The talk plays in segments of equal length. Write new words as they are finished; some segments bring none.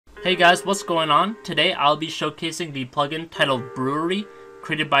Hey guys, what's going on? Today I'll be showcasing the plugin titled Brewery,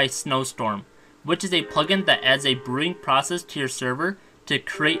 created by Snowstorm, which is a plugin that adds a brewing process to your server to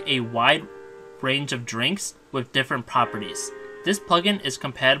create a wide range of drinks with different properties. This plugin is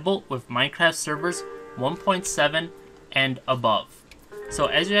compatible with Minecraft servers 1.7 and above. So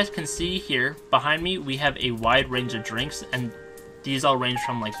as you guys can see here, behind me we have a wide range of drinks, and these all range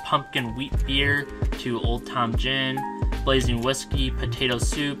from like pumpkin wheat beer to Old Tom gin, blazing whiskey, potato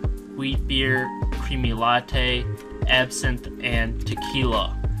soup, wheat beer, creamy latte, absinthe, and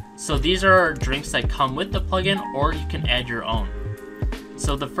tequila. So these are drinks that come with the plugin, or you can add your own.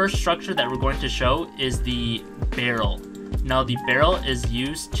 So the first structure that we're going to show is the barrel. Now the barrel is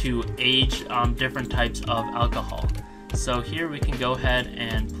used to age different types of alcohol. So here we can go ahead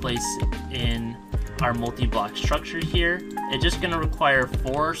and place in our multi-block structure here. It's just going to require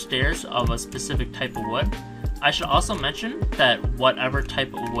 4 stairs of a specific type of wood. I should also mention that whatever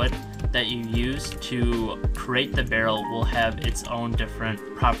type of wood that you use to create the barrel will have its own different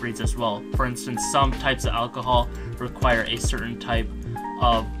properties as well. For instance, some types of alcohol require a certain type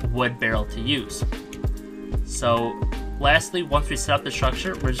of wood barrel to use. So lastly, once we set up the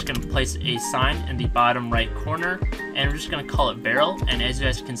structure, we're just going to place a sign in the bottom right corner, and we're just going to call it barrel. And as you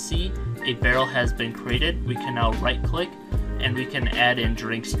guys can see, a barrel has been created. We can now right click and we can add in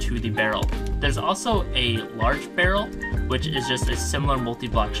drinks to the barrel. There's also a large barrel, which is just a similar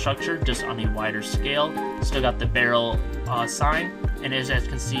multi-block structure, just on a wider scale. Still got the barrel sign, and as you guys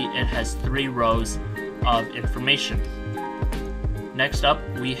can see, it has 3 rows of information. Next up,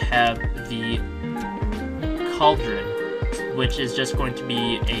 we have the cauldron, which is just going to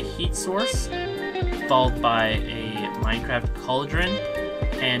be a heat source, followed by a Minecraft cauldron,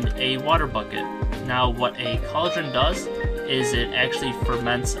 and a water bucket. Now what a cauldron does is it actually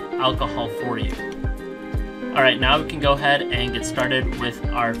ferments alcohol for you. Alright, now we can go ahead and get started with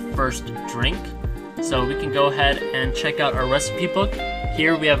our first drink. So we can go ahead and check out our recipe book.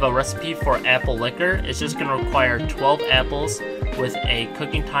 Here we have a recipe for apple liquor. It's just going to require 12 apples with a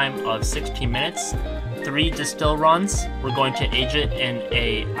cooking time of 16 minutes, 3 distill runs. We're going to age it in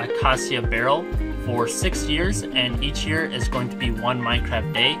a acacia barrel for 6 years, and each year is going to be 1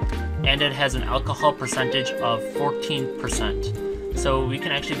 Minecraft day, and it has an alcohol percentage of 14%. So we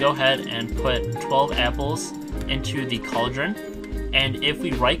can actually go ahead and put 12 apples into the cauldron, and if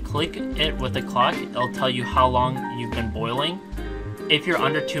we right click it with the clock, it'll tell you how long you've been boiling. If you're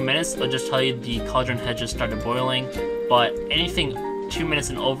under 2 minutes, it'll just tell you the cauldron had just started boiling, but anything 2 minutes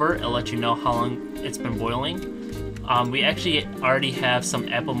and over, it'll let you know how long it's been boiling. We actually already have some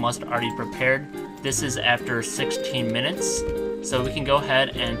apple must already prepared. This is after 16 minutes. So we can go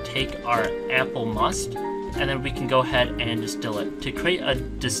ahead and take our apple must, and then we can go ahead and distill it. To create a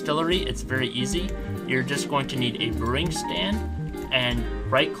distillery, it's very easy. You're just going to need a brewing stand, and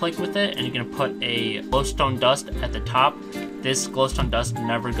right click with it, and you're going to put a glowstone dust at the top. This glowstone dust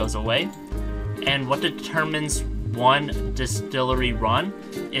never goes away. And what determines one distillery run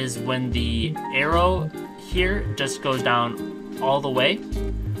is when the arrow here just goes down all the way.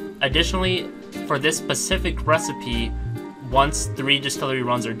 Additionally, for this specific recipe, once 3 distillery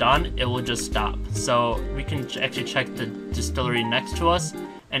runs are done, it will just stop. So we can actually check the distillery next to us,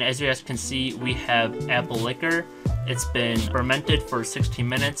 and as you guys can see, we have apple liquor. It's been fermented for 16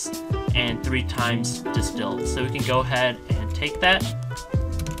 minutes and 3 times distilled. So we can go ahead and take that.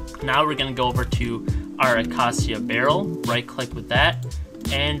 Now we're going to go over to our acacia barrel, right click with that,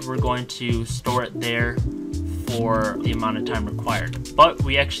 and we're going to store it there for the amount of time required. But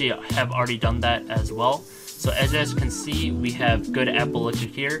we actually have already done that as well. So as you guys can see, we have good apple liquor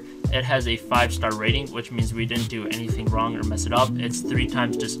here. It has a 5-star rating, which means we didn't do anything wrong or mess it up. It's 3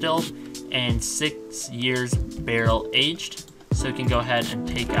 times distilled and 6 years barrel aged. So we can go ahead and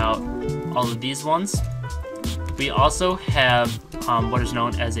take out all of these ones. We also have what is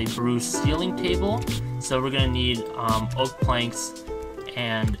known as a brew sealing table. So we're going to need oak planks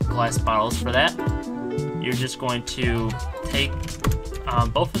and glass bottles for that. You're just going to take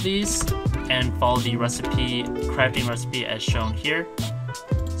both of these and follow the crafting recipe as shown here.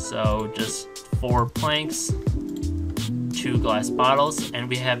 So just 4 planks, 2 glass bottles, and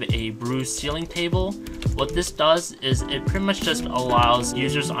we have a brew sealing table. What this does is it pretty much just allows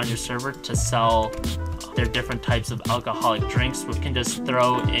users on your server to sell their different types of alcoholic drinks. We can just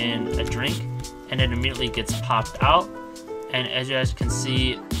throw in a drink and it immediately gets popped out. And as you guys can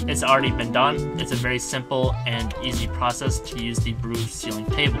see, it's already been done. It's a very simple and easy process to use the brew sealing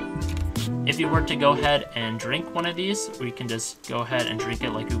table. If you were to go ahead and drink one of these, we can just go ahead and drink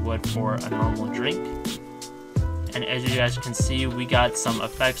it like we would for a normal drink. And as you guys can see, we got some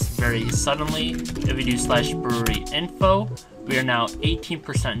effects very suddenly. If we do /brewery info, We are now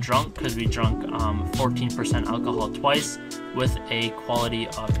 18% drunk because we drunk 14% alcohol twice with a quality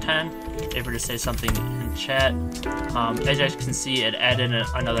of 10. If we were to say something in chat, as you guys can see, it added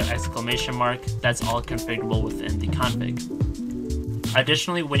another exclamation mark. That's all configurable within the config.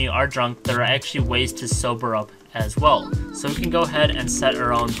 Additionally, when you are drunk, there are actually ways to sober up as well. So we can go ahead and set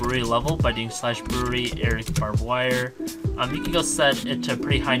our own brewery level by doing /brewery Eric barbed wire. You can go set it to a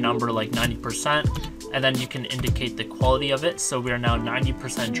pretty high number like 90%, and then you can indicate the quality of it. So we are now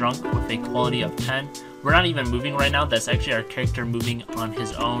 90% drunk with a quality of 10. We're not even moving right now. That's actually our character moving on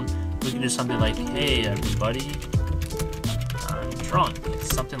his own. We can do something like, hey everybody, I'm drunk,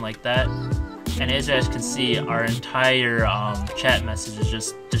 something like that. And as you guys can see, our entire chat message is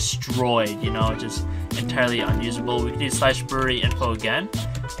just destroyed, you know, just entirely unusable. We can do /brewery info again.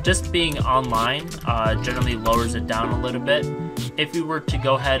 Just being online generally lowers it down a little bit. If we were to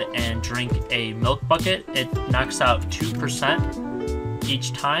go ahead and drink a milk bucket, it knocks out 2%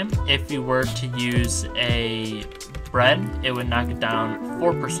 each time. If we were to use a bread, it would knock it down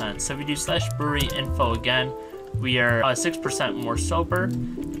 4%. So if we do /brewery info again, we are 6% more sober,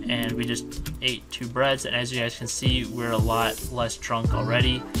 and we just ate 2 breads, and as you guys can see, we're a lot less drunk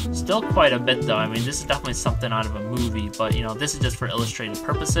already. Still quite a bit though. I mean, this is definitely something out of a movie, but you know, this is just for illustrative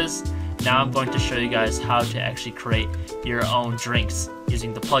purposes. Now I'm going to show you guys how to actually create your own drinks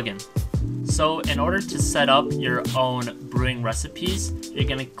using the plugin. So in order to set up your own brewing recipes, you're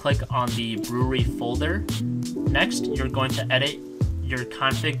going to click on the brewery folder. Next, you're going to edit your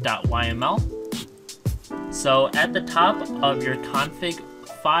config.yml. So at the top of your config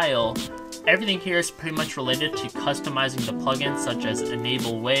file, everything here is pretty much related to customizing the plugin, such as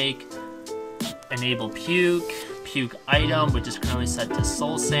enable wake, enable puke, puke item, which is currently set to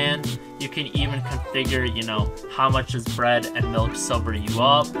soul sand. You can even configure, you know, how much does bread and milk sober you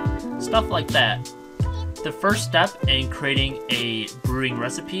up, stuff like that. The first step in creating a brewing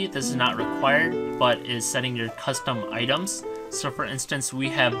recipe, this is not required, but is setting your custom items. So for instance, we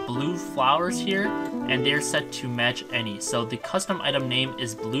have blue flowers here, and they're set to match any. So the custom item name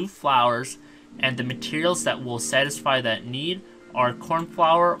is blue flowers, and the materials that will satisfy that need are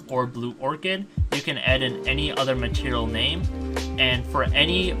cornflower or blue orchid. You can add in any other material name, and for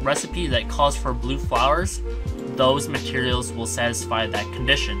any recipe that calls for blue flowers, those materials will satisfy that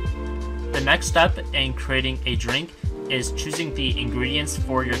condition. The next step in creating a drink is choosing the ingredients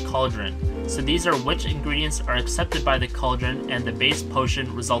for your cauldron. So these are which ingredients are accepted by the cauldron and the base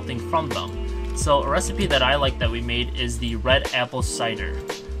potion resulting from them. So a recipe that I like that we made is the red apple cider.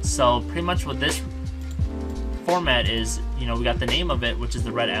 So pretty much what this format is, you know, we got the name of it, which is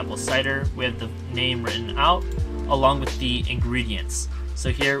the red apple cider. We have the name written out along with the ingredients. So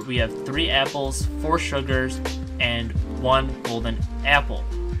here we have 3 apples, 4 sugars, and 1 golden apple.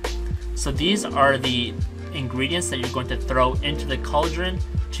 So these are the ingredients that you're going to throw into the cauldron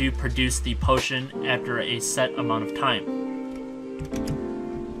to produce the potion after a set amount of time.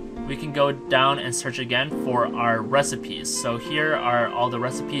 We can go down and search again for our recipes. So here are all the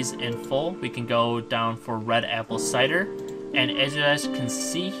recipes in full. We can go down for red apple cider, and as you guys can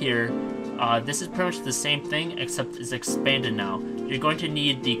see here, this is pretty much the same thing except it's expanded now. You're going to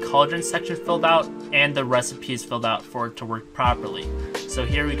need the cauldron section filled out and the recipes filled out for it to work properly. So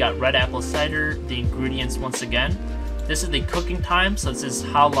here we got red apple cider, the ingredients once again. This is the cooking time, so this is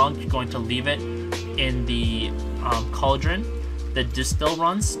how long you're going to leave it in the cauldron. The distill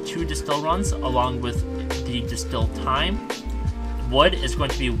runs, 2 distill runs along with the distill time. Wood is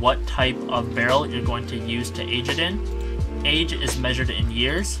going to be what type of barrel you're going to use to age it in. Age is measured in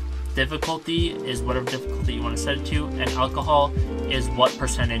years. Difficulty is whatever difficulty you want to set it to, and alcohol is what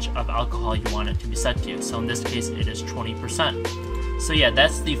percentage of alcohol you want it to be set to. So in this case, it is 20%. So yeah,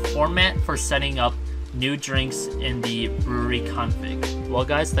 that's the format for setting up new drinks in the Brewery config. Well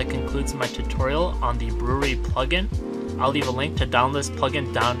guys, that concludes my tutorial on the Brewery plugin. I'll leave a link to download this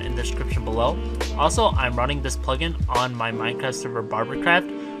plugin down in the description below. Also, I'm running this plugin on my Minecraft server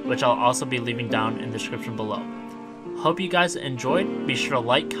Barbercraft, which I'll also be leaving down in the description below. Hope you guys enjoyed. Be sure to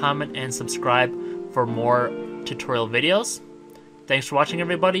like, comment, and subscribe for more tutorial videos. Thanks for watching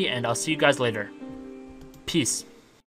everybody, and I'll see you guys later. Peace.